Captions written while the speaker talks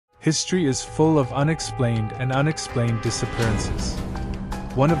History is full of unexplained and unexplained disappearances.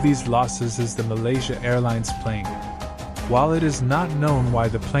 One of these losses is the Malaysia Airlines plane. While it is not known why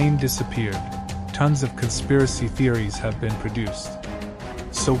the plane disappeared, tons of conspiracy theories have been produced.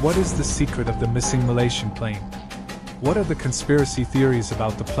 So what is the secret of the missing Malaysian plane? What are the conspiracy theories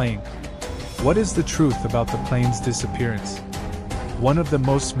about the plane? What is the truth about the plane's disappearance? One of the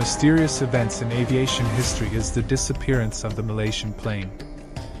most mysterious events in aviation history is the disappearance of the Malaysian plane.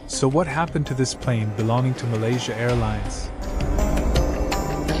 So what happened to this plane belonging to Malaysia Airlines?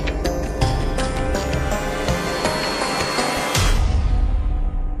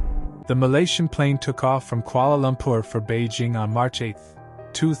 The Malaysian plane took off from Kuala Lumpur for Beijing on March 8,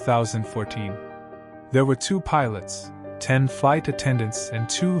 2014. There were 2 pilots, 10 flight attendants and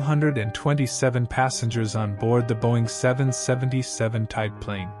 227 passengers on board the Boeing 777 type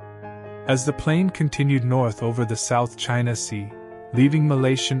plane. As the plane continued north over the South China Sea, leaving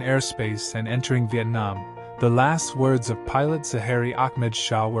Malaysian airspace and entering Vietnam, the last words of pilot Zahari Ahmed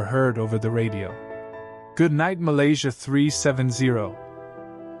Shah were heard over the radio. "Good night, Malaysia 370.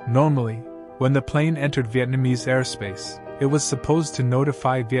 Normally, when the plane entered Vietnamese airspace, it was supposed to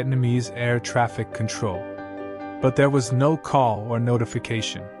notify Vietnamese air traffic control. But there was no call or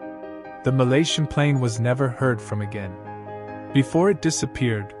notification. The Malaysian plane was never heard from again. Before it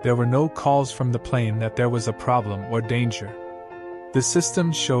disappeared, there were no calls from the plane that there was a problem or danger. The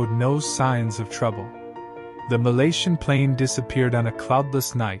system showed no signs of trouble. The Malaysian plane disappeared on a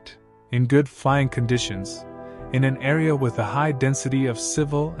cloudless night, in good flying conditions, in an area with a high density of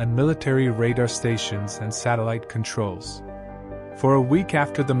civil and military radar stations and satellite controls. For a week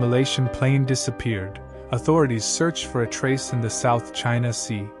after the Malaysian plane disappeared, authorities searched for a trace in the South China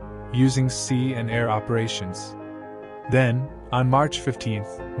Sea, using sea and air operations. Then, on March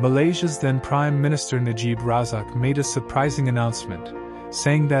 15th, Malaysia's then Prime Minister Najib Razak made a surprising announcement,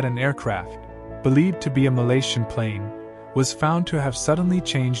 saying that an aircraft, believed to be a Malaysian plane, was found to have suddenly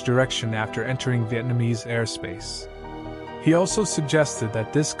changed direction after entering Vietnamese airspace. He also suggested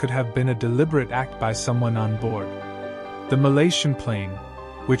that this could have been a deliberate act by someone on board. The Malaysian plane,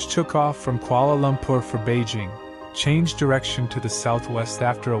 which took off from Kuala Lumpur for Beijing, changed direction to the southwest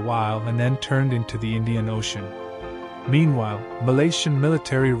after a while and then turned into the Indian Ocean. Meanwhile, Malaysian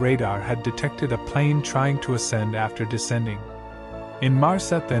military radar had detected a plane trying to ascend after descending.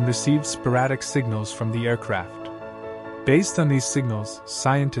 Inmarsat then received sporadic signals from the aircraft. Based on these signals,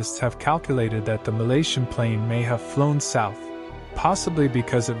 scientists have calculated that the Malaysian plane may have flown south, possibly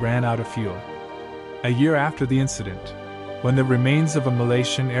because it ran out of fuel. A year after the incident, when the remains of a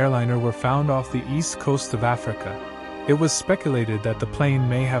Malaysian airliner were found off the east coast of Africa, it was speculated that the plane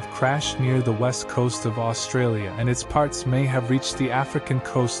may have crashed near the west coast of Australia and its parts may have reached the African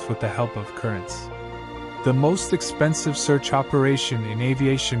coast with the help of currents. The most expensive search operation in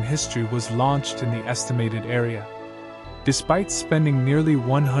aviation history was launched in the estimated area. Despite spending nearly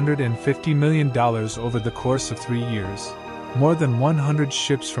 $150 million over the course of 3 years, more than 100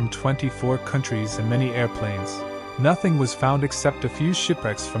 ships from 24 countries and many airplanes, nothing was found except a few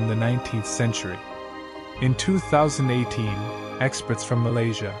shipwrecks from the 19th century. In 2018, experts from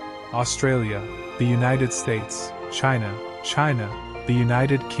Malaysia, Australia, the United States, China, the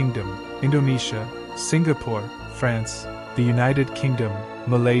United Kingdom, Indonesia, Singapore, France, the United Kingdom,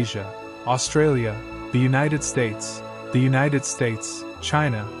 Malaysia, Australia, the United States,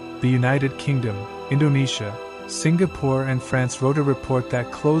 China, the United Kingdom, Indonesia, Singapore and France wrote a report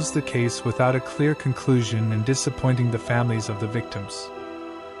that closed the case without a clear conclusion and disappointing the families of the victims.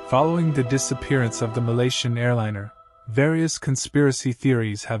 Following the disappearance of the Malaysian airliner, various conspiracy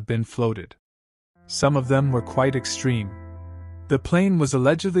theories have been floated. Some of them were quite extreme. The plane was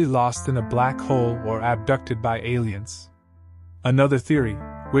allegedly lost in a black hole or abducted by aliens. Another theory,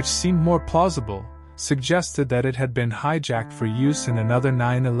 which seemed more plausible, suggested that it had been hijacked for use in another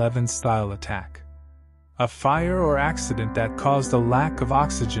 9/11 style attack. A fire or accident that caused a lack of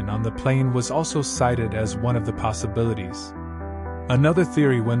oxygen on the plane was also cited as one of the possibilities. Another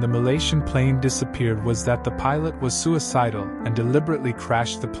theory when the Malaysian plane disappeared was that the pilot was suicidal and deliberately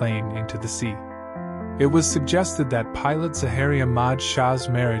crashed the plane into the sea. It was suggested that pilot Zahari Ahmed Shah's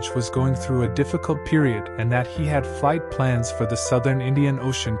marriage was going through a difficult period and that he had flight plans for the southern Indian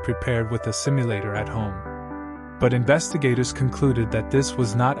Ocean prepared with a simulator at home. But investigators concluded that this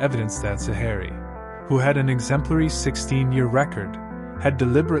was not evidence that Zahari, who had an exemplary 16-year record, had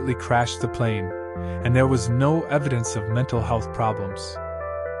deliberately crashed the plane, and there was no evidence of mental health problems.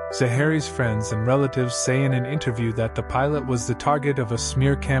 Zahari's friends and relatives say in an interview that the pilot was the target of a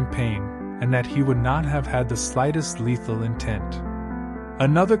smear campaign and that he would not have had the slightest lethal intent.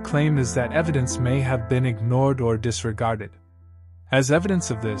 Another claim is that evidence may have been ignored or disregarded. As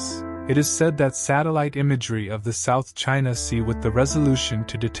evidence of this, it is said that satellite imagery of the South China Sea with the resolution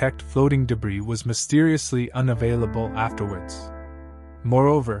to detect floating debris was mysteriously unavailable afterwards.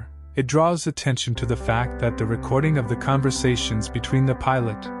 Moreover, it draws attention to the fact that the recording of the conversations between the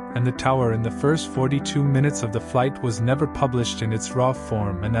pilot and the tower in the first 42 minutes of the flight was never published in its raw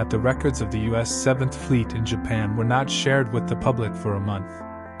form, and that the records of the U.S. 7th Fleet in Japan were not shared with the public for a month,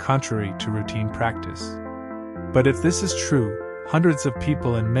 contrary to routine practice. But if this is true, hundreds of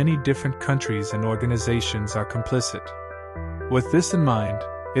people in many different countries and organizations are complicit. With this in mind,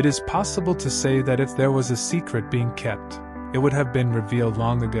 it is possible to say that if there was a secret being kept, it would have been revealed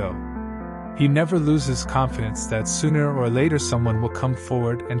long ago. He never loses confidence that sooner or later someone will come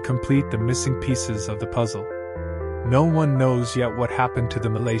forward and complete the missing pieces of the puzzle. No one knows yet what happened to the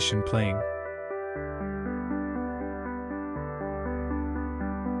Malaysian plane.